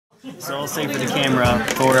So I'll say for the camera,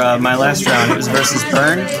 for my last round, it was versus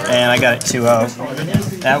Burn, and I got it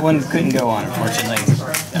 2-0. That one couldn't go on, unfortunately.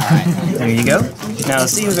 Alright, there you go. Now,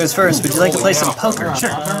 let's see who goes first. Would you like to play some poker?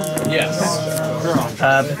 Sure. Yes.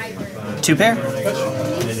 2-pair?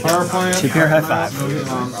 2-pair high five.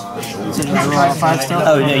 So you roll 5 still?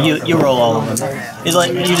 Oh, no, you roll all of them. It's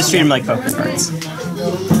like, you just treat them like poker cards.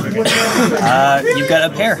 You've got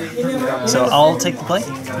a pair. So I'll take the play.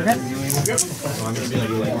 Okay.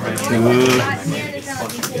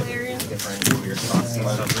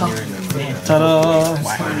 Ta-da!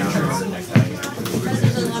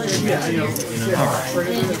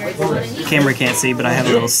 Camera can't see, but I have a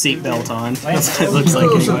little seat belt on. That's what it looks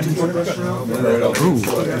like anyway. Ooh.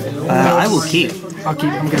 I will keep. I'll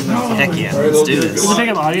keep. I'm good. Heck yeah, let's do this. Does it pick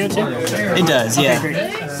up audio too? It does, yeah. Okay,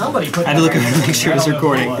 great. I had to look over and make sure it was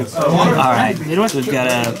recording. Alright, so we've got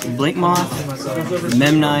a Blink Moth,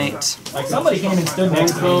 Memnite, Somebody came and stood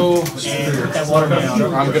next to me and put that water down.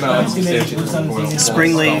 I'm gonna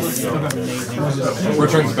Springleaf,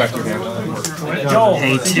 returns back to your hand.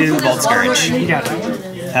 Hey 2, Vault Scourge. You got it.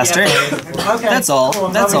 Pass turn. That's all.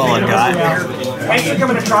 That's all I've got. Thanks for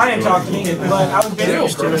coming to try and talk to me, but I was busy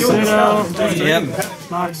doing stuff. Yep.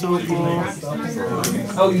 Box Opal.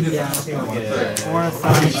 Oh, you did.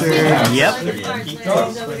 Ornithopter. Yep.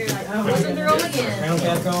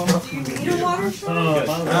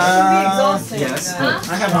 Yes.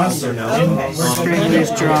 I have monster now. Springleaf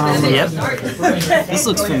Drum. Yep. This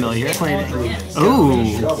looks familiar. Plating. Ooh.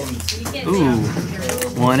 Ooh.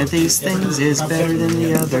 One of these things is better than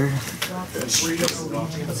the other.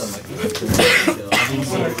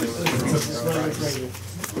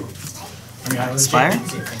 Spire?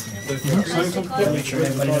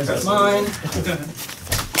 Mine.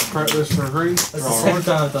 This for green. That's the second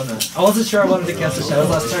time I've done that. I wasn't sure I wanted to cast the shadows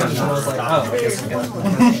last turn, and I was like, oh, I guess I'm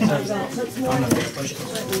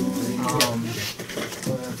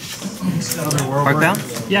Markbound?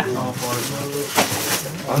 Yeah.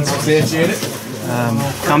 Unsubstantiated.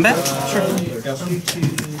 Combat? Sure.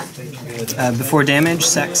 Before damage,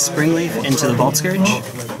 sack Springleaf into the Vault Scourge.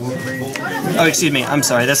 Oh, excuse me. I'm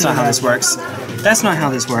sorry. That's not how this works. That's not how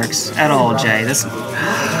this works at all, Jay. This.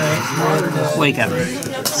 Wake up.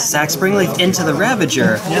 Sack Springleaf into the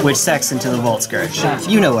Ravager, which sacks into the Vault Scourge.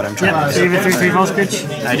 You know what I'm trying to So you have a 3/3 Vault Scourge?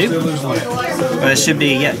 I do. Well, it should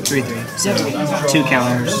be, yeah, 3/3. Yep. 2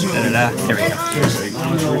 counters. Da-da-da. There we go.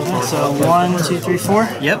 So 1, 2, 3, 4.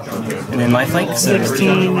 Yep. And then my flank. So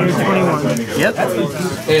 16, 21. Yep.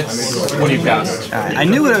 It's when you cast. Alright, I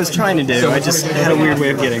knew what I was trying to do. I just had a weird way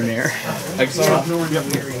of getting there. Extra.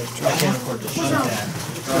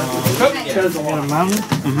 Got a mountain.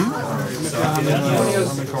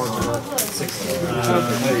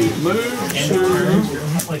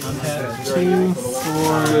 Two,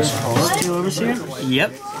 4, steel over here.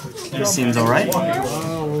 Yep. This seems alright. 2,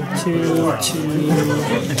 2,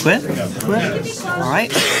 Equip. quit.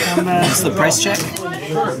 Alright. Combat. What's the price check?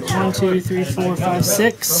 1, 2, 3, 4, 5,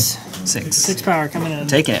 6. 6. 6 power coming in.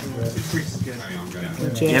 Taking it.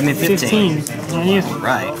 You have me 15. On you.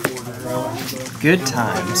 Right. Good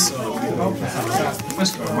times. Uh-oh.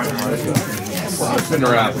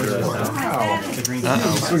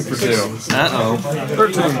 Uh-oh.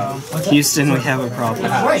 Houston, we have a problem.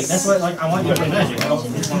 Right, that's what, like, I want you to play Magic. I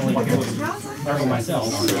don't just want to leave you starting myself.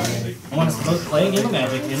 I want us to both play a game of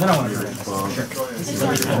Magic, and then I want to do it.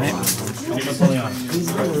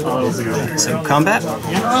 Sure. So, combat.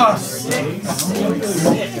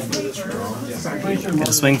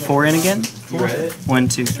 Gotta swing 4 in again. 1,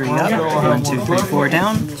 2, 3 up. 1, 2, 3, 4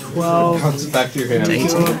 down. 12. Back to your hand. To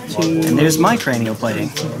 18. And there's my cranial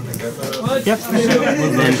plating. Yep.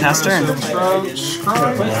 Then pass turn.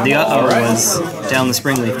 The uh-oh was down the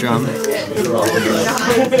Springleaf drum.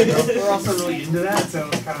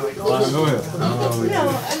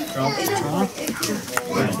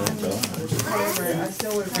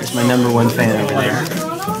 There's my #1 fan over there.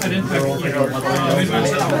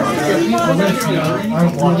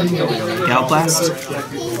 Gout Blast.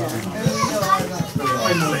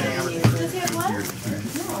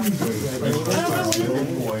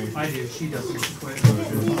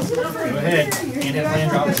 Go ahead. And hit land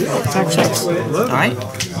drop. Attack check. Alright.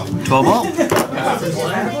 12 ball.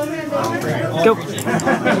 Go.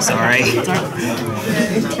 Sorry.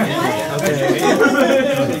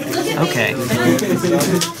 Okay.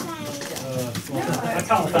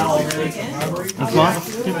 Come on.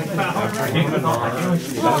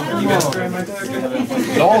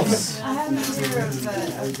 Dolphs.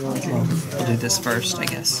 We'll do this first, I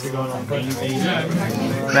guess.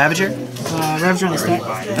 Ravager? Ravager on the stack.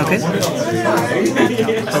 Okay.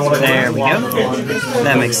 There we go.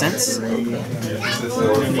 That makes sense.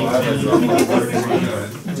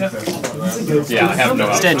 Yeah, I have no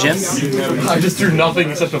It's dead, Jim. I just threw nothing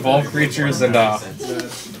except evolve creatures and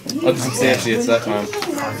unsubstantiates that time.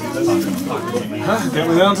 Get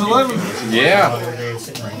me down to 11. Yeah.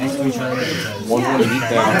 1 beat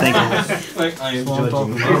down. Thank you.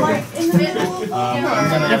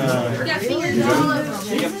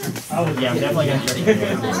 Yeah, I'm definitely gonna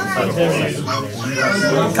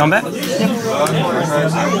Combat.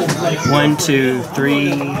 1, 2,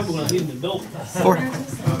 3, 4.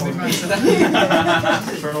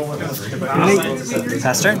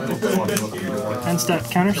 Pass turn. And step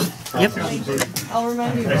counters. Yep. I'll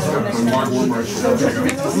remind you. I'm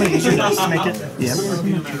gonna use your dice to make it. Yep.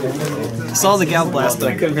 Saw the Gal Blast, but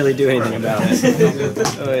I couldn't really do anything about it.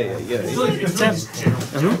 Oh, yeah.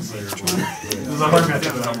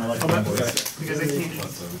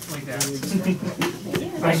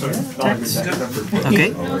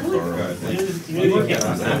 Okay.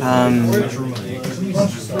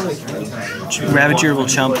 Ravager will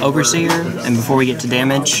chump Overseer, and before we get to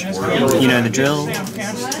damage, you know the drill.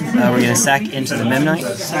 We're going to sack into the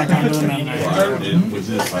Memnite. Sack onto the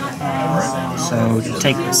Memnite. So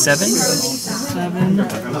take 7. 7.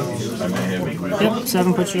 Yep,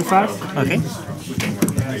 7 puts you to 5. Okay.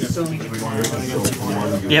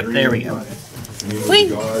 Yep, there we go. Whee!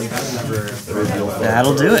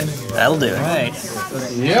 That'll do it. That'll do it. Right.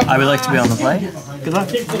 Yep. I would like to be on the play. Good luck.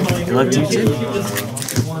 Good luck to you too.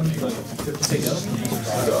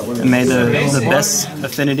 And may the best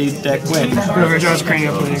Affinity deck win. Whoever draws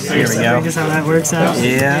Cranial Plating. Here we go. I guess how that works out.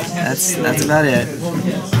 Yeah, that's about it.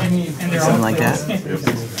 Something like that.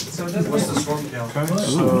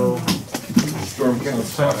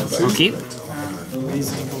 We'll keep.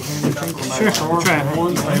 Sure, try it.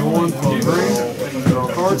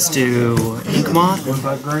 Let's do Ink Moth,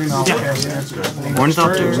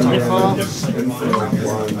 Ornithopter,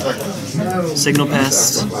 Signal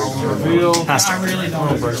Pest, Pass turn.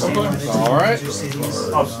 Alright.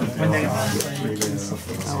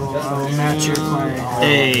 I'll match your play.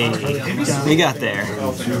 Hey, we got there.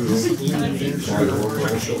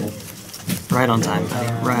 Right on time,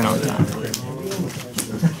 buddy. Right on time.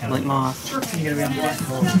 Blink Moth.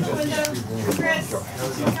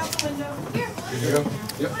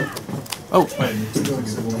 Oh.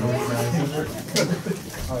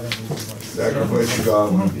 Sacrifice the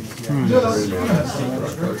goblin.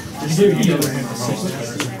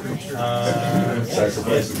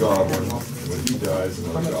 Sacrifice the goblin. When he dies,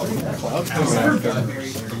 another goblin.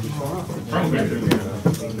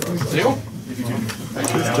 Deal?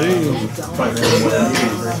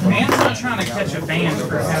 Man's not trying to catch a band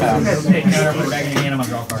for having to take out every bag in the hand. I'm gonna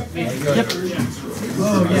draw a card. Yep.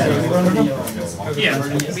 Yeah.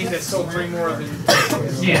 That's still 3 more than.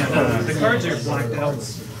 Yeah, the cards are blacked out.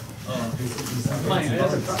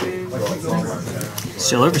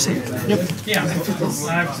 Still Overseer. Yep. Yeah.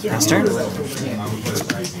 Pass turn.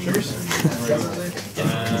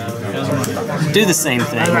 Do the same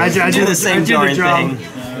thing. I do the same darn thing.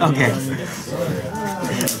 Okay.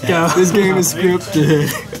 Go. This game is scripted.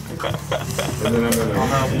 And then I'll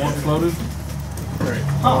have 1 floated.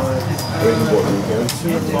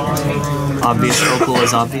 Obvious Opal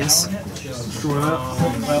is obvious. Destroy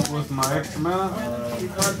that with my extra mana.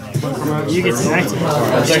 You get to activate.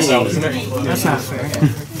 That's exile, isn't it? That's not fair.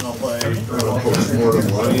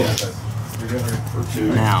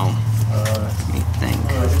 Now, let me think.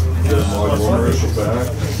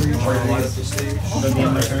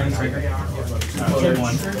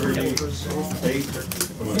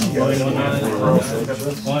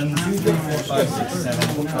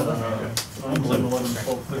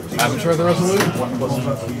 Avatar the Resolute.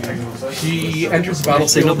 He enters the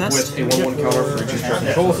Signal battlefield Pest? with a 1/1 counter for each turn.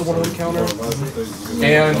 Control with a 1/1 counter.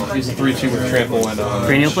 And he's a 3/2 with trample and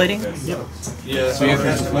Cranial Plating? So he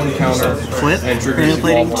enters with 1 counter. Flip. And triggers Cranial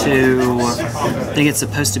Plating evolve. to, I think it's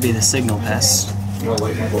supposed to be the Signal Pest.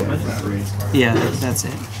 Yeah, that's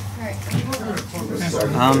it.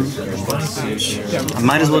 I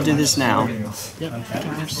might as well do this now.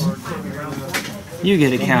 You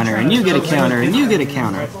get a counter, and you get a counter, and you get a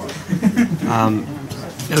counter.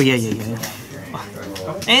 Oh yeah.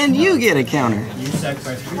 And you get a counter.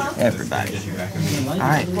 Everybody.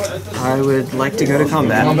 Alright. I would like to go to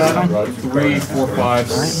combat. 3, 4,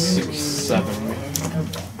 5, 6, 7.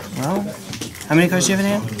 Well, how many cards do you have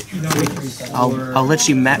in hand? I'll let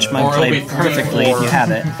you match my play perfectly if you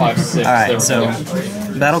have it. 5, 6. Alright, so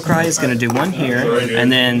Battle Cry is going to do 1 here,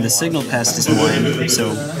 and then the Signal Pest is 1.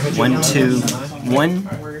 So 1, 2, 1.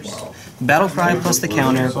 Battle Cry plus the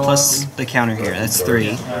counter here. That's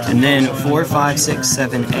 3. And then 4, 5, 6,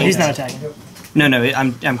 7, 8. He's not attacking. No,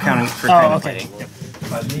 I'm counting for Oh, Cranial okay. Plating.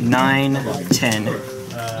 9, 10.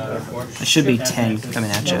 It should be 10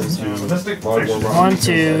 coming at you. 1,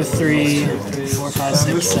 2, 3, 4, 5,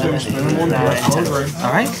 6, 7, 8, 9, 10.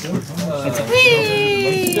 Alright.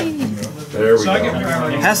 There we go.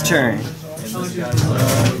 Pass turn.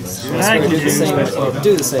 I can do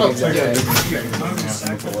Do the same exact thing.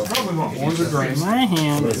 my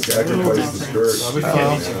hand. Sacrifice the skirt.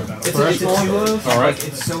 Alright.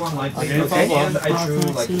 It's so unlikely. Okay. And I drew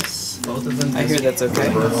like both of them. I hear that's okay.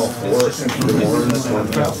 Burn all 4.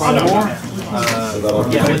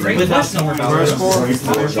 Yeah, with that number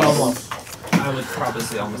I would probably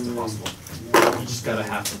say almost impossible. You just gotta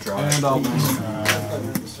have to draw it. No,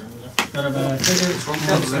 I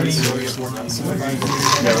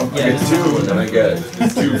get 2 and then I get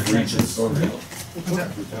 2 for each installment.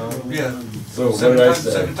 Yeah. So what did I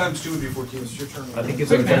say? 7 times 2 would be 14. It's your turn. I think if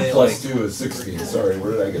 7 we play like, plus 2 is 16. Sorry,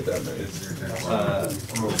 where did I get that? I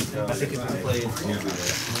think if we played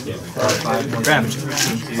 5 more Gravity.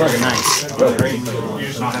 Nice.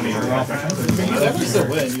 Never still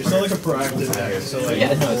win. You're still like a proactive deck. So like,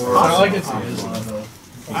 yeah, no, it's I possible. like it too.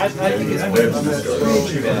 I think it's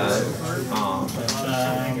pretty bad.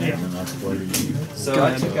 So I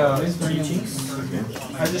took out. I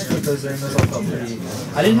just put those in. Those all felt pretty.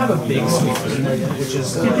 I didn't have a big sweep, which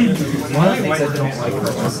is one of the things I don't like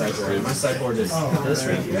about my sideboard. My sideboard is this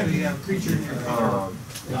right here.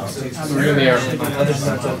 We're in the air. My other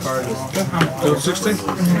sideboard card is. Go 16?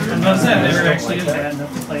 Never actually did bad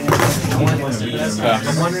enough to play I'm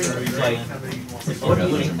wondering, like, what do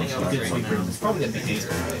you think of a good sweeper? It's probably gonna be ace,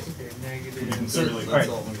 right? So, alright,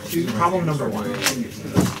 problem number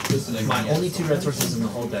 1. My only 2 red sources in the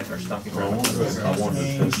whole deck are stopping ground. So that's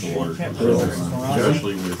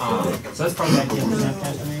probably I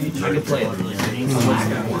could play it.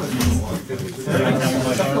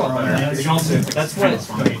 That's what it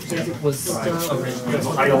was it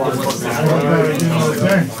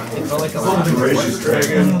felt like a lot. Gracious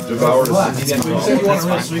Dragon devoured a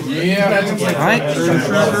Alright.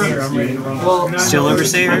 Steel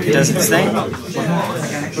Overseer does its thing.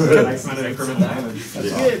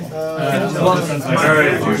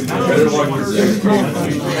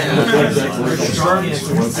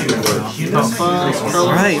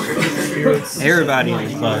 Alright. Everybody in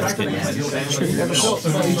the club is getting it.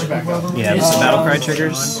 Yeah, so battle cry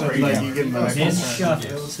triggers. So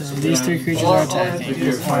these 3 creatures are attacking.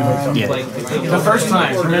 Yeah. The first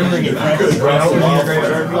time, remembering it.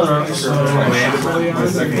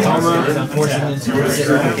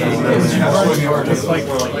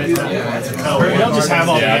 We don't just have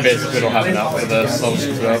all Yeah, I basically don't have enough for this. I'll just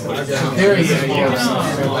put it up. There you go.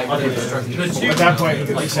 At that point, you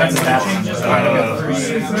can send it back.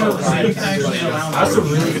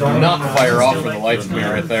 Not fire off for the life of me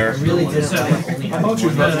right there. Really did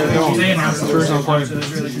They announced the first one playing.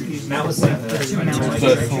 Matt was saying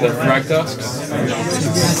The frag dusks.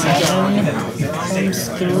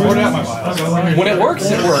 When it works,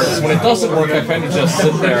 it works. When it doesn't work, I kind of just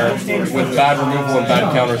sit there with bad removal and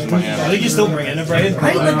bad counters in my hand. I think you still bring it, right?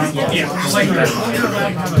 Yeah.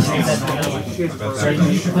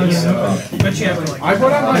 I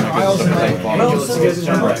brought out my files and like,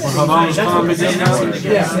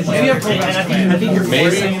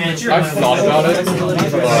 Maybe. I've thought about it,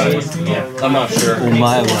 but I'm not sure.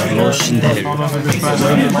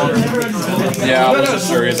 Yeah, I wasn't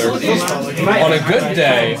sure either. On a good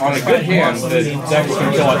day, on a good hand, the deck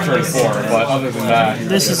can kill at turn 4, but other than that,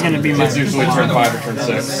 This is going to be my it's usually turn 5 or turn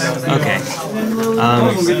 6. Okay.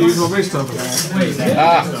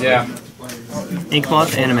 Yeah. Ink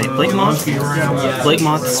Moth, animate Blake Moth. Blake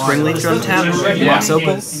Moth, Springleaf Drum Tap, Box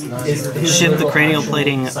Opal. Ship the cranial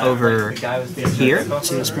plating over here.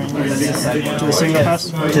 to the spring. To the single pass.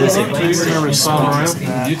 To the single pass. It's going to respond to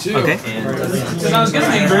that. You too. Okay. So I was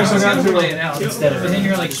gonna play it out, but then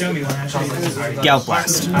you're like, show me one. Gallop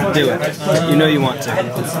Blast. Do it. You know you want to. I'm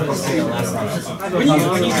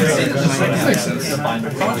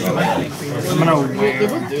going to wear.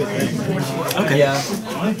 Okay. yeah.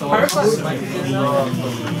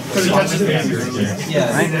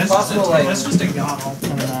 Yeah, it's possible, like, as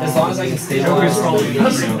long as I can stabilize,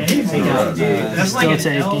 take out, Still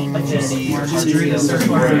taking 1, 2,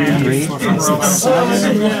 3, 4, 5, 6,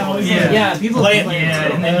 7. yeah, people Play it,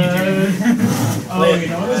 yeah, and then you do.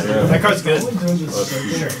 That card's good.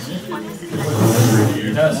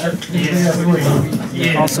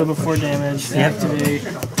 Also before damage, activate.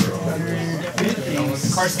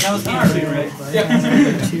 Carson, that was power, right?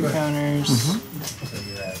 2 counters.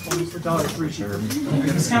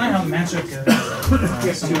 It's kind of how matchup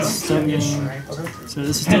goes. So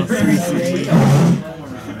this is still 3/3.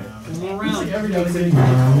 around.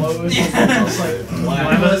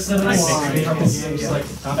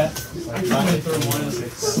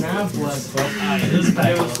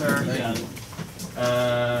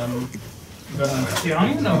 Dude, I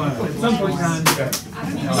don't even know what at some point in time.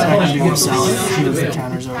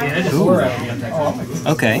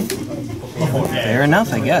 Okay. Fair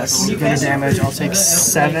enough, I guess. You get a damage, I'll take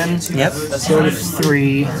 7. Yep. Go to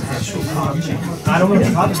 3. I don't know what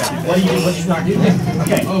you're talking about. What you not do?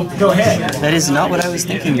 Okay, go ahead. That is not what I was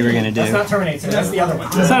thinking you were going to That's do. not terminate, that's the other one.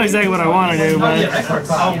 That's not exactly what I want to do, but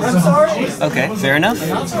I'm sorry. Okay, fair enough.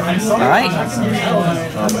 Alright.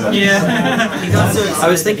 Yeah. I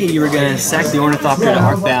was thinking you were going to sack the Ornithopter to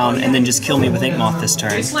Arcbound and then just kill me with Inkmoth this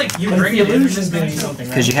turn. It's like you bring it in.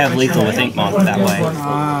 Because you have lethal with Inkmoth that way.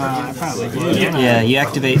 probably do. Yeah, you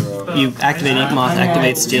activate Inkmoth,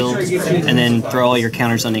 activate Steel, and then throw all your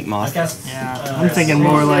counters on Inkmoth. Yeah, I'm thinking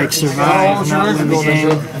more like survive, not win the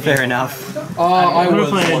game. Fair enough. I'm gonna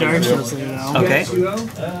play a Dark Souls, so you know. Okay.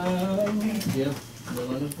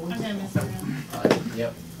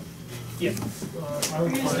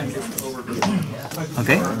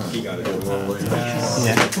 Okay.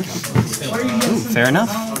 Yeah. Ooh, fair enough.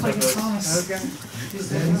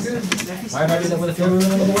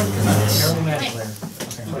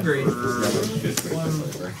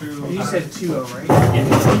 You said 2-0, right?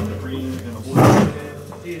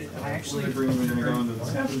 Dude, I actually And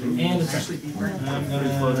it's actually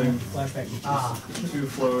floating. Two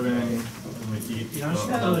floating. You know, just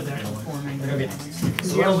got over there for me.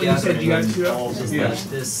 So you said you got 2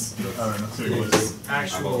 This Is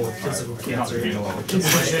actual physical cancer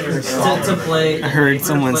to play. I heard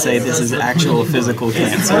someone say this is actual physical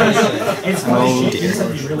cancer. It's Oh dear.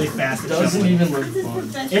 It's really fast. It doesn't even look fun.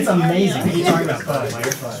 It's amazing. What are you talking about?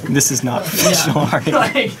 Fun. This is not professional art.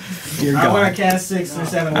 Like, Dear I want God. to cast 6 or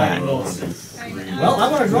 7 lightning bolts. Well,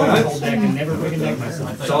 I want to draw my whole deck and never freaking deck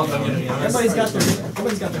myself. Everybody's got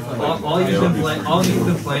their fun. All you've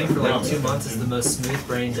been playing for like 2 months is the most smooth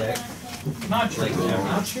brain deck. Not true.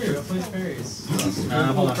 Not true. I played fairies.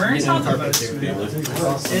 Well, fairies not the best.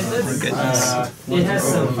 It has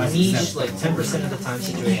some niche, like 10% of the time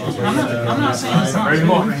situations. I'm not saying it's not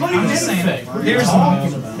true. I'm just saying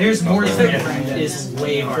there's more to it. Is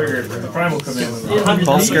way harder. Primal command.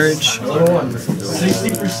 Pulse Scourge.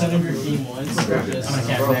 60% of your team wins. I'm going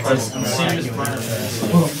to cast Nexus.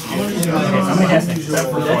 I'm going to cast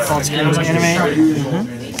Nexus. False Games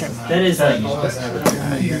Animate. That is like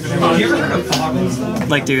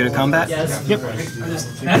Like to go to combat? Yep.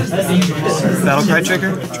 That's dangerous. Battle cry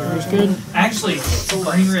trigger? Trigger's good. Actually,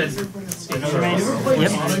 Green Red. Yep.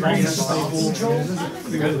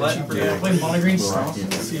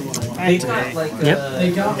 they got like Yep. they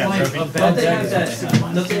got like a bad deck that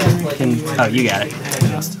look at like Oh, you got it.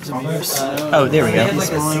 Oh, there we they have go.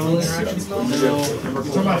 like a single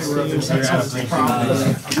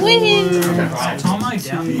interaction Tell my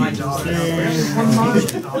down my dog.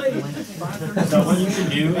 So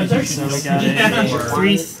we got a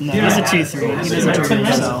 3. No, he's a 2/3. He doesn't trigger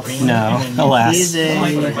himself. No, He's alas. a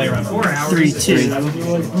 3/2. No,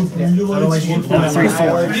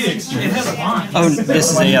 3/4. Dude, it has a line. Oh, this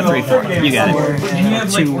is a 3/4. You got it. And you have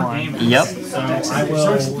like 2/1. 4 games. Yep. I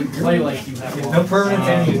will play like you have no permanent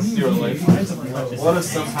enemies. What if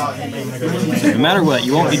somehow No matter what,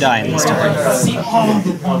 you won't be dying this time.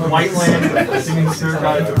 White land, assuming the spirit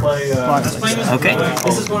guide to play Okay.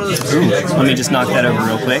 This is one of those Ooh, let me just knock that over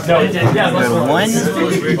real quick. Go to 1.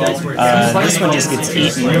 This one just gets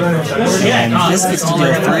eaten. And this gets to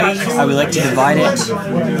deal 3. I would like to divide it.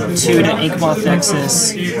 2 to Inkmoth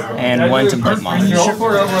Nexus, and 1 to Bloodmoth. all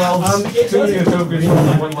 4 overalls, 2 in the token,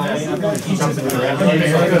 1 land.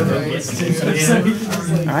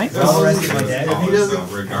 Alright.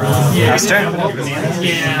 Yeah. Last turn.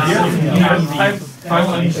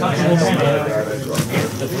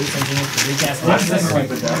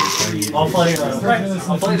 I'll play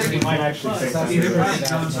that you might actually take that.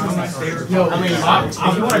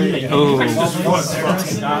 Oh.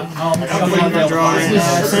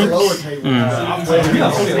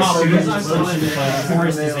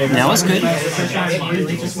 Now it's good.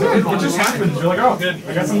 It just happens. You're like, oh, good.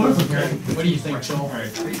 I got some losers here. What do you think, Joel?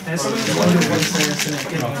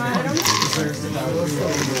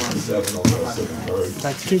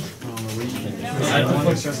 That's 2.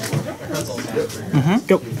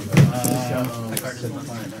 Go.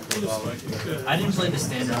 I didn't play the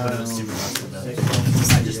standard, but it was super fun.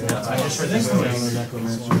 I just heard this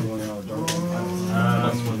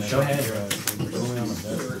Go ahead.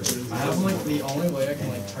 like the only way I can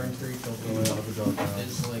like turn 3 Filipino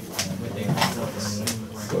is like with a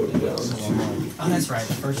oh, that's right.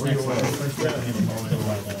 The first next one.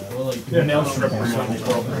 Well, like Yeah, nail strip or something.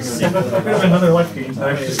 That could have been another life game.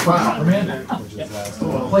 Just play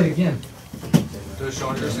it again. Does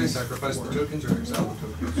Sean say sacrifice the tokens or exile the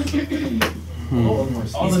tokens?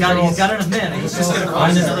 He's got enough mana. He's just gonna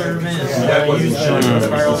find another mana. That wasn't Sean.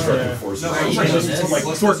 Why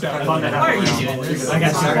are you doing this? I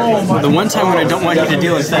got you. The one time when I don't want you to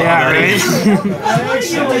deal with that. Yeah, right?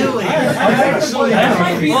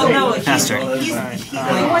 Well, no, Master.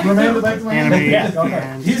 Animate.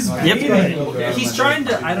 Yep. he's trying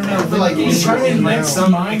to. I don't know. Like he's trying in like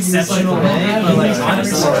some exceptional way, but like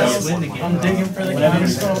honestly, just win the game. I'm digging for the game.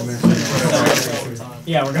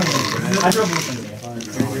 Yeah, we're gonna. I drove this one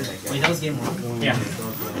today. Wait, that was game 1. Yeah.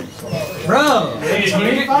 Bro, You're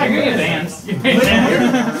gonna advance.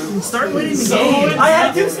 start winning the game. I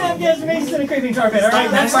had 2 snap games, amazing, and a creeping carpet. All right,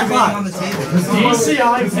 That's that's my my block. on the table.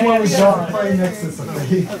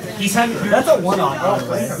 He's having. That's a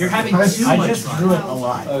one-off. You're having too I much just fun. drew it a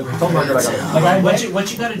lot.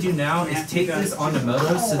 What you gotta do now is take this onto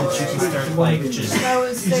Moto so that you can start like just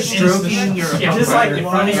stroking your Just like in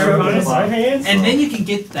front of your opponent, hands. and then you can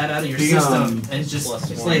get that out of your system and just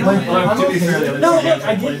play it. No,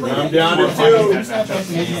 I get like. I'm down to 2.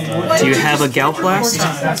 Do you have a Gout Blast?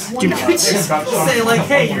 Do not. Say like,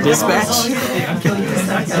 hey, you're Dispatch? I'm killing you with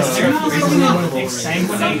that.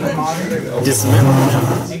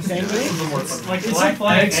 Like it's like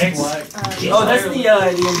flag X. Oh, that's the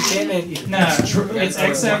enchantment. No, it's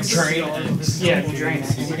XX. Yeah, drain.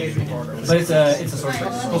 But it's a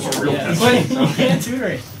sorcery. Yeah, but you can't tutor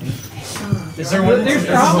it. There's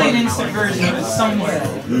probably an instant version of it somewhere.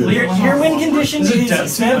 Your win condition is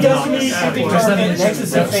spam destiny, creeping carpet,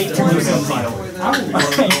 nexus of fate, turn zero.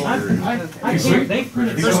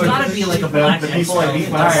 There's gotta be like a black X. Well,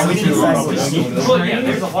 yeah,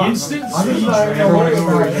 there's a lot.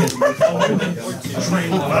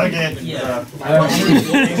 Yeah.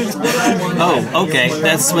 Oh, okay.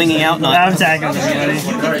 That's swinging out. Not I'm tagging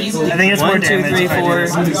everybody. I think it's more 1, 2, damage.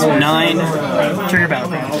 3, 4, 9. Trigger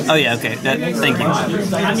battle. Oh yeah. Okay. Thank you. All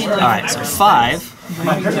right. So 5.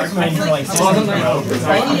 I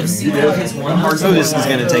need to see what his one. Oh, this is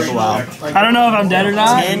gonna take a while. I don't know if I'm dead or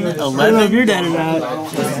not. 10, I don't know if 11, you're dead or not.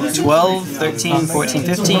 12, 13, 14,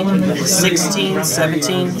 15, 16,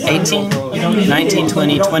 17, 18, 19,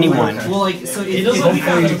 20, 21. Well, like, so it doesn't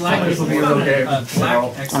become black X.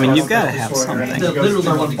 I mean, you've got to have The something.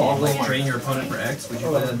 literal one to get like train your opponent for X. Would you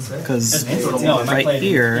play that instead? Because right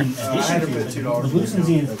here,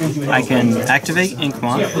 I can activate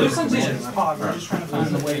Inkmoth.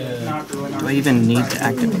 Do I even need to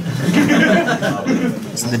activate?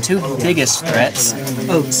 So the 2 biggest threats.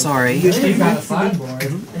 Oh, sorry. He's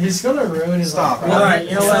gonna ruin his life. Alright,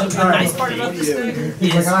 you know what? The nice part about this deck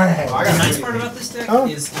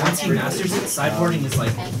is once he masters it, sideboarding is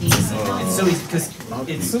like easy. It's so easy because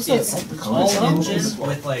it's all engine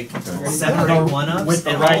with like 7 or 8 1-ups,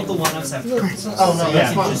 and all of the 1-ups have turns. So you can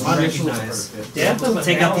just recognize.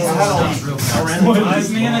 Take out these 1-ups real fast.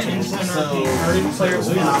 5 mana instant repeat. Already players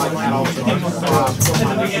who at the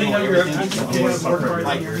beginning of your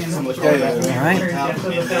Alright.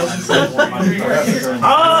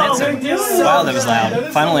 Wow, that was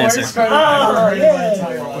loud. Final answer. Oh, yeah.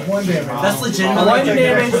 That's legitimate. 1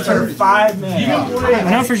 damage for 5 mana.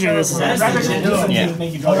 I know for sure this is it. Yeah.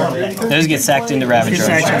 Those get sacked into Ravager.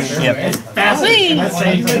 Yep.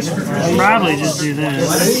 I'll probably just do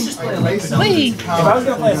this. If I was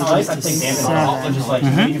gonna play a slice, I'd take damage off and just like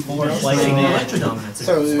 3, 4 slicing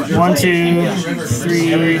it. 1, 2,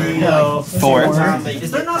 3, 4.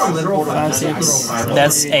 Is there not a literal 5, 6,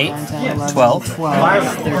 That's 8. 12. 12,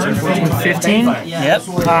 13, 14, 15. Yep.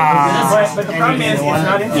 But the problem is, it's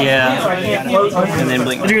not in so I Yeah. can't float under And then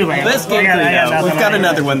blink. Dude, wait. Let's get I got through We've got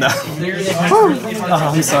another one though.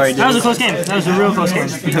 Oh, I'm sorry, That was a dude. close game. That was a real close game.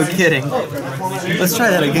 No kidding. Let's try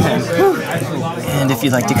that again. And if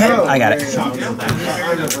you'd like to cut, I got it.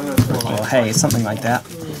 Oh, hey, something like that.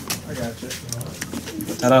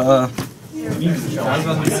 Ta-da.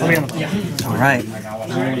 Alright.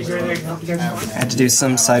 Had to do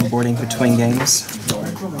some sideboarding between games.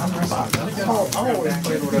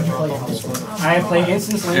 I play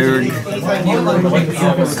instance Cool.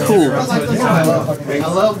 I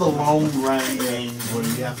love the long run games where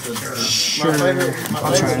you have to. Sure. My favorite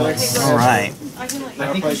Alright.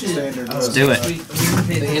 Let's do it.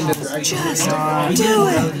 Just do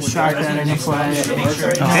it. Shock that into play.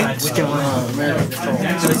 Okay. Skill.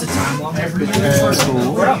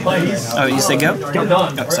 Cool. Oh, you say go? Go.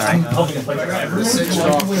 Oh, sorry.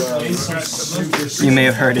 You may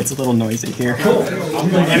have heard it's a little noisy here.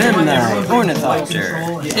 Midnight, Ornithopter,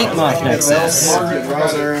 Inkmoth Nexus.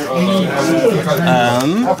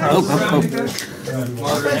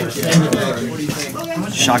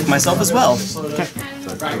 Shocked myself as well.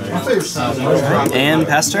 And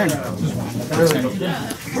pass turn. Ooh,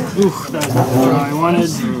 that was not the draw I wanted.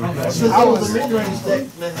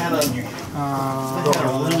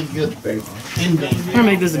 I'm gonna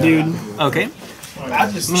make this a dude. Okay.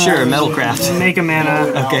 Sure, Metalcraft. Make a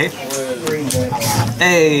mana. Okay.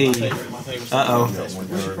 Hey. Uh-oh.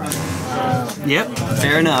 Yep,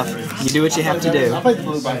 fair enough. You do what you have to do.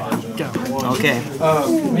 Okay. I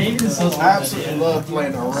absolutely love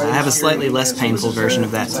playing a I have a slightly less painful version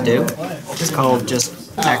of that to do. It's called just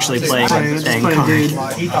actually playing a dang card. He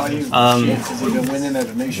thought he was he'd been winning at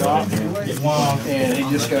a new shop, and he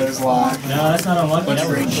just goes like, No, that's not unlucky. That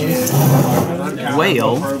great shit.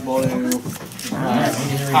 Whale. Pro Blue,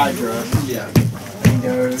 Hydra. Yeah. He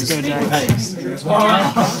goes,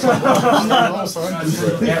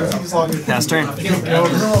 Pass turn.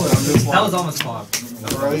 That was almost fun.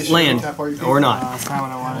 Land. Or not. That's not what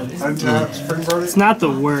I wanted. Untap, Spring Verdict. It's not the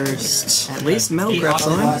worst. At least Metalcraft's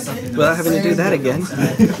on. Without having to do that again.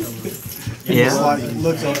 Yeah. Like,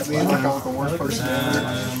 looks at me like I'm the worst person ever.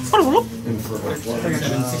 Like,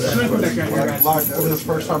 that was the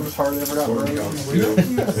first time this card ever got broken.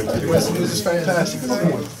 It was just fantastic. One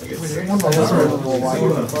of those terrible plays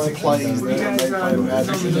that they play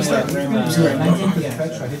Magic. Just that random.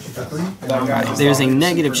 There's a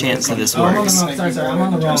negative chance that this works.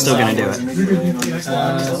 I'm still gonna do it.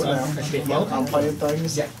 I'm playing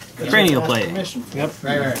things. Cranial plating. Yep.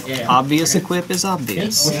 Obvious equip is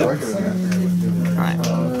obvious. Alright.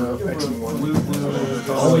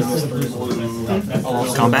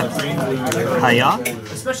 Combat. Hiya.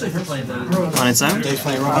 Especially if you're playing that. On its own.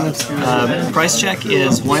 Price check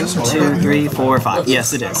is 1, 2, 3, 4, 5.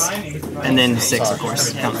 Yes, it is. And then 6, of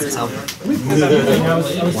course. Counts itself.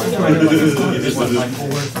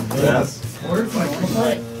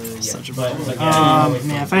 Such a man,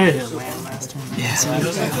 if I had hit land last turn. Yeah.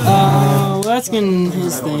 Well, that's been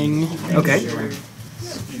his thing. Okay.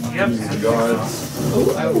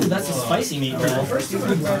 Oh, that's a spicy meatball.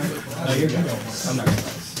 Oh, you're good. I'm not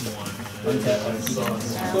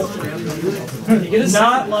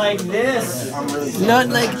Not like this. Not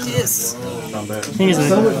like this. The thing is,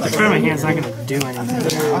 the card in my hand's not gonna do anything.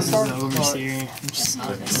 This is the overseer. Which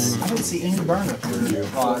sucks. I didn't see any burn up there.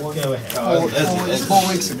 Go ahead. 4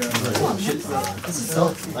 weeks ago.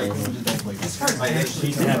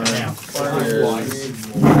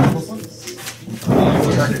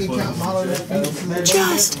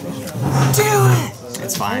 Just do it.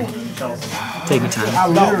 It's fine. Take your time. I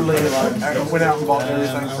literally I went out and bought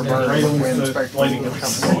everything for birds when Inspector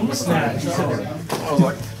was coming. I was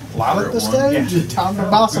like, live at the stage? Time to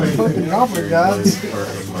buy some fucking goblin guys.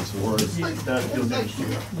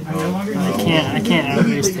 I can't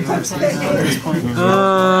outrace the overseer at this point.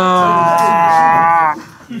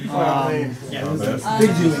 Figuratively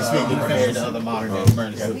speaking, compared to other modern day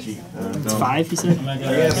burns so cheap. It's 5, you said?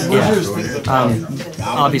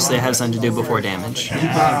 Obviously, it has something to do before damage. No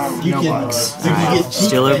bucks. Alright.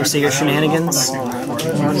 Still overseer shenanigans. 1.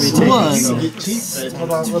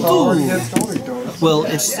 Well,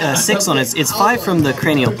 it's 6 on it. It's 5 from the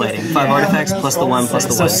cranial plating. 5 artifacts plus the 1 plus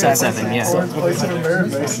the 1. So 7, yeah.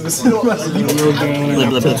 You'll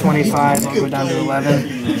gain up to 25, I'll go down to 11.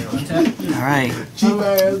 Alright.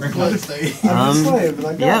 Yep.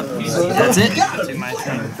 That's it.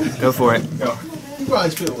 Go for it. You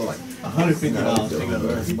probably spent like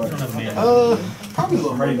 $150. Probably a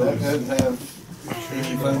little more. That doesn't have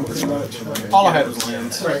anything pretty much. All I had was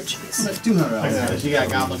lands. Right. That's $200. You got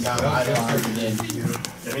Goblin Guy,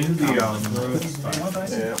 yeah,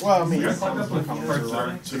 well, I mean,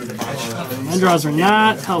 My draws were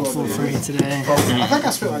not helpful for you today. I think I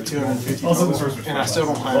spent like $250, and I still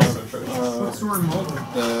don't have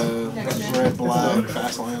the red, black,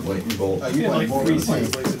 fast land.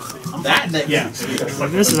 That yeah.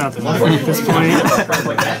 This is out the window at this point.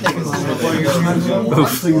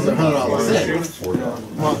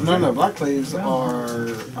 Well, no, black cleaves are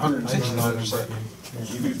 $160 a set.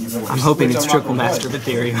 I'm hoping it's Triple Master of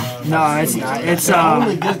Ethereum. No, it's not. It's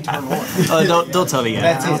Don't tell me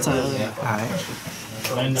yet. I'll tell you. Alright.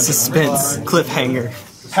 Suspense. Cliffhanger.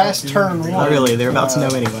 Past turn 1. Not really, they're about to know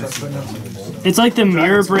anyway. It's like the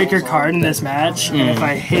mirror breaker card in this match, and if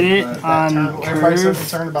I hit it on Everybody's so curve,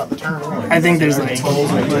 concerned about the turn. I think there's like,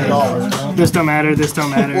 this don't matter, this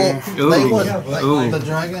don't matter. Ooh. The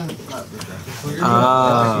dragon.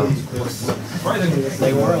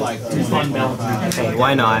 They were like Hey,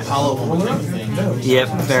 why not? Yep,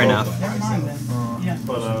 fair enough.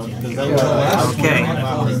 Okay.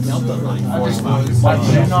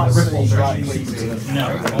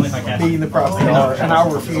 Being the profit, and I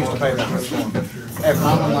refuse to pay that much for them.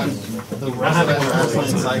 The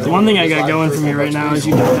one thing I got going for me right now is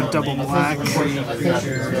you don't have double black.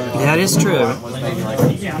 That is true.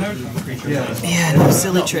 Yeah, no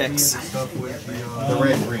silly tricks.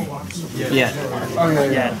 Yeah.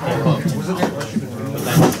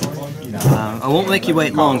 I won't make you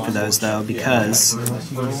wait long for those though, because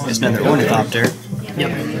there's another ornithopter.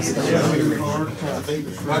 Yep.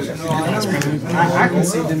 I can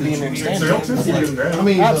see them being extended. I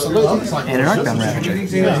mean, absolutely. And an Arcbound Ravager.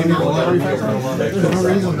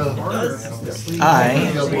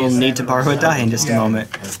 I will need to borrow a die in just a moment.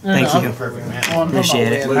 Thank you.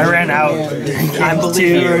 Appreciate it. I ran out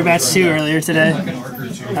during match 2 earlier today.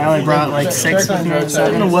 I only brought like 6 with me. I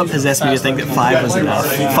don't know what possessed me to think that 5 was enough.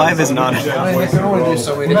 5 is not enough. We can only do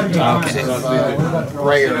so many times of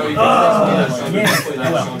rare.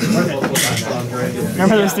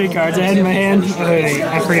 Remember those 3 cards I had in my hand? Oh, wait,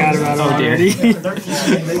 I forgot about them already.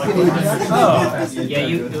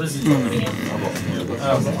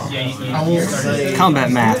 Combat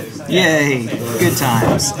math. Yay. Good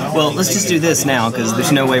times. Well, let's just do this now, because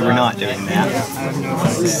there's no way we're not doing that.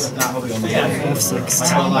 F6.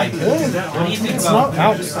 It's not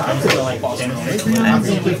outside. I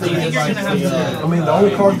mean, the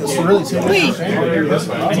only card that's really too much.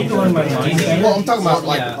 Well, I'm talking about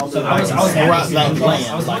like write that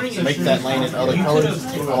land, make that land in other colors.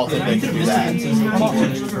 I don't think they can do that.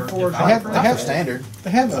 They have standard.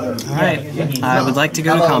 They have. Alright, I would like to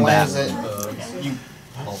go to combat.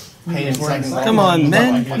 Come on,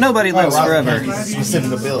 men. Nobody lives forever.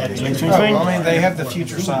 Specific ability. I mean, they have the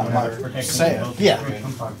future side like set. Yeah.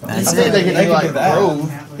 That's I think they it. can do like Grove.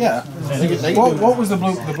 Yeah. What was the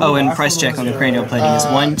blue? Oh, and price check on the cranial plating is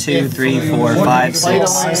 1, 2, 3, 4, 5,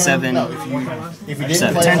 6, 7. If you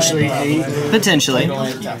didn't Potentially 8. Potentially.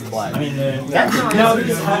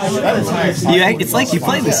 It's like you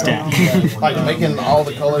play this deck. Like making all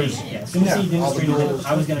the colors. Yeah, all the duels.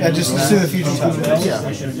 Yeah, just to see the future side.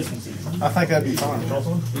 Yeah. I think that'd be fine.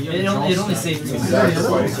 It only saves me. It'd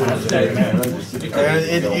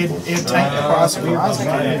take the price of Horizon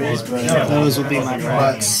Candies, but Those would be my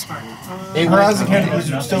rocks. Horizon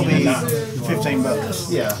Candies would still be $15.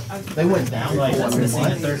 Yeah, they went down like and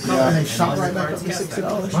they shot right back up to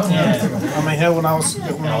 $60. I mean, hell, when I was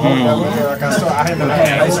like I had an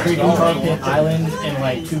ice cream Island and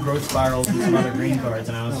like 2 growth spirals and some other green cards,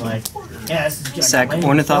 and I was like, yeah, this is good. Sack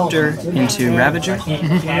Ornithopter into Ravager.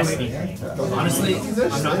 Honestly,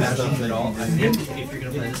 I'm not bad at all. I think if you're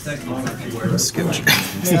gonna play this deck, you want to be aware of Scooch.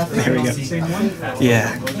 There we go.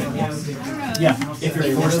 Yeah. If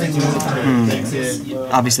you're forced into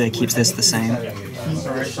Obviously, it keeps this the same.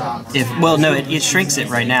 Well, no, it shrinks it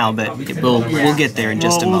right now, but we'll get there in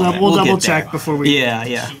just a moment. We'll double get there. check before we.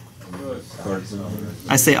 Yeah.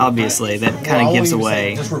 I say obviously, that kind of gives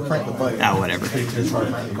away. Just reprint the button. Ah, whatever.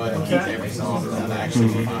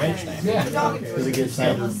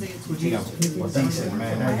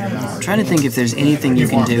 I'm trying to think if there's anything you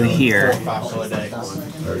can do here. In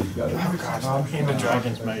the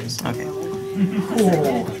Dragon's Maze. Okay.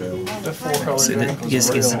 The 4 colors. So that gives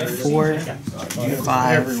it 4,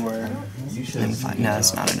 5, and 5. No,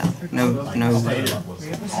 that's not enough. No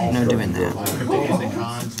doing that.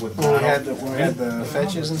 When we had the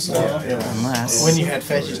fetches and stuff. Yeah. Unless. When you had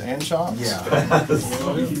fetches and shops. Yeah.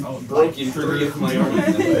 Broken 3 of my army. I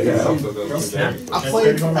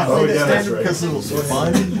played that standard because it was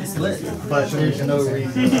fun, but there's no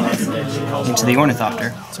reason. Into the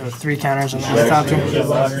Ornithopter. So 3 counters on the Ornithopter.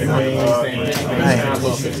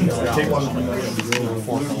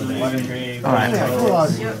 Alright.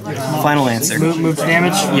 Final answer. Move to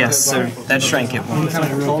damage? Yes, so that shrank it.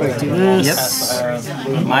 Real quick, do this.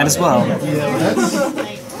 Yep. Might as well.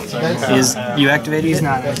 Is you activated? He's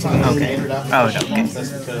not activated. Okay. Oh, no. Okay.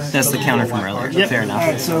 That's the counter from earlier. Yep. Fair enough.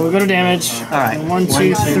 Alright, so we'll go to damage. Alright. 1,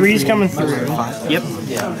 2, 3's coming through. 5. Yep.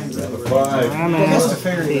 I'm at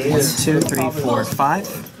 1, 2, 3, 4, 5.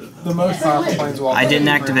 The most powerful planeswalker. I didn't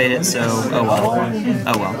activate it, so oh well.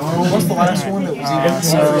 Oh well. What's the last one that was even?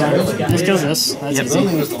 So this kills this. That's Yep. easy.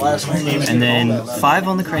 Lily was the last one. And then 5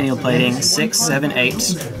 on the cranial plating, 6, 7, 8.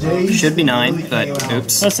 Should be 9, but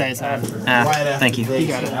oops. Let's say it's half. Ah, thank you. You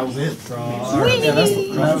got it. Yeah, that's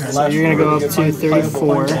the So you're gonna go up to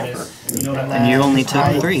 34. And you only took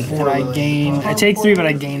 3. And I take 3, but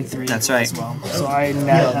I gain 3. That's right. As well. So I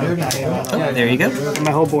net Oh, there you go. and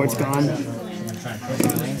my whole board's gone.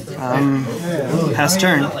 Pass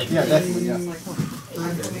turn. Yeah, definitely, yeah.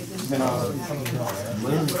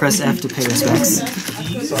 Press F to pay respects.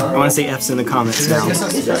 I want to say F's in the comments now.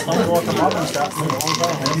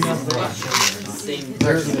 It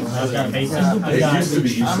used to be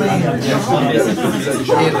easy.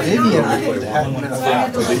 Vivian hadn't been a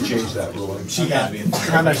factor. They changed that rule. I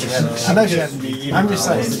know she hadn't. I know she hadn't been. I'm just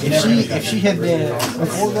saying, if she had been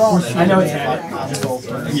before draw, I know it's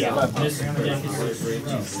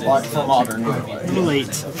like for modern.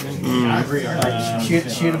 Late.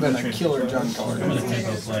 She'd have been a killer junk card.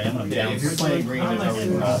 If you're playing green,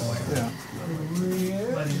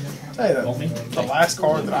 Hey, the last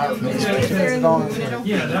card that I remember speculated on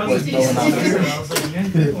was Blowing Out Here.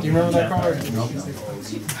 Do you remember that card?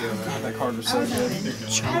 That card was so good.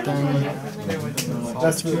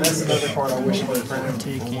 That's another card I wish it would have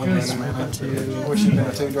printed. I wish it would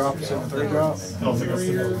have been a 2-drop instead of a 3-drop.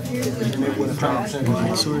 And it would have turned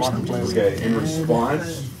modern players. Okay, in response,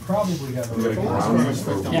 I'm gonna ground you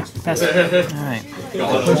for Yeah, pass it. Alright.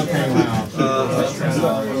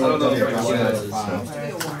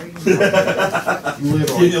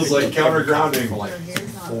 Daniel's like counter grounding.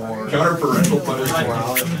 Counter parental punishment.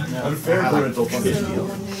 Unfair parental punishment.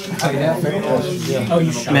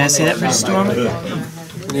 May I see that for just a moment?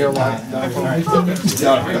 You're like, I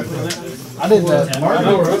did that.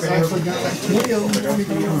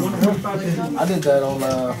 I did that on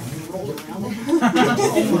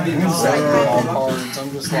cards.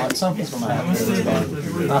 I'm just like, something's gonna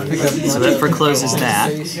happen. I pick up So that forecloses that.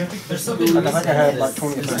 I think I had like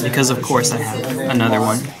 20 or 30. Because of course I have another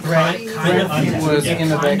one. It was in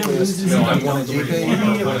the deck list. I wanted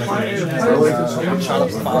GP. Shot up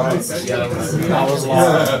the 5. I was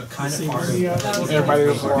like, everybody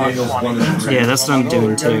was like, Yeah, that's what I'm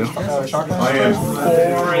doing too. I am.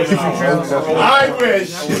 I wish!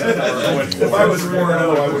 If I was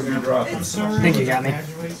 4-0, I would be dropping. I think you got me. I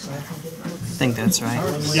think that's right.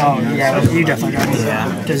 Oh, yeah, you definitely got me.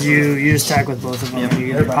 Yeah. Because you just attack with both of them. You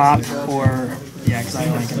either pop or, yeah, because I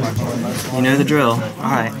only can watch one. You know the drill.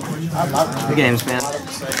 Alright. The games, man.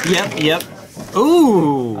 Yep.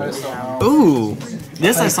 Ooh! Ooh!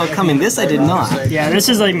 This I saw coming, this I did not. Yeah, this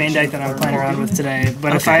is like main deck that I'm playing around with today.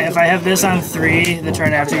 But if I have this on 3, the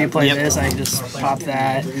turn after you play this, I can just pop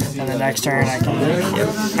that, and the next turn I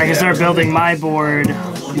can start building my board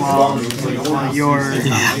while you're.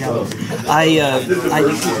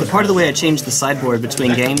 The part of the way I changed the sideboard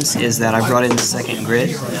between games is that I brought in the second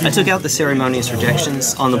grid. I took out the ceremonious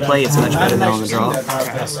rejections. On the play, it's much better than on the draw.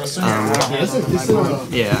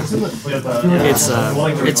 Yeah,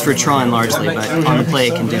 it's for Tron largely, but on the play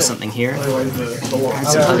it can do something here. And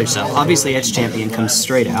some other stuff. Obviously, Edge Champion comes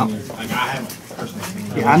straight out.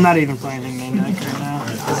 Yeah, I'm not even playing anything main deck right now.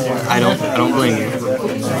 I don't blame you.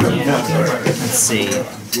 Let's see.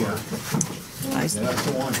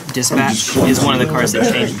 Dispatch is one of the cards that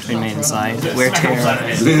change between main and side. Wear Tear,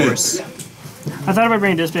 of course. I thought about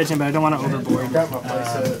bringing Dispatch in, but I don't want to overboard.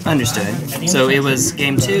 Understood. So it was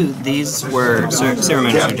game 2. These were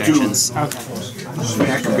ceremonious rejections.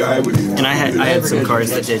 And I had some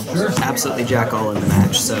cards that did absolutely jack all in the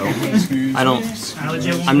match. So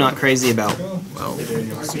I'm not crazy about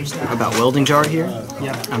Welding Jar here.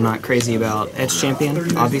 Yep. I'm not crazy about Edge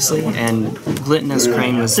Champion, obviously, and Glutinous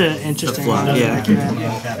Crane was It's an interesting the flop. Yeah.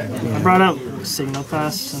 I brought up Signal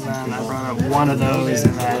Pass, and then I brought up one of those,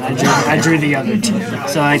 and then I drew the other 2.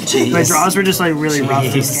 So like, my draws were just like really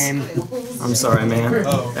rough this game. I'm sorry, man.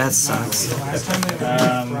 That sucks.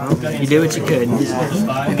 Well, you did what you could.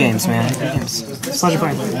 Good games, man. Good games. Pleasure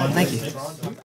playing. Thank you.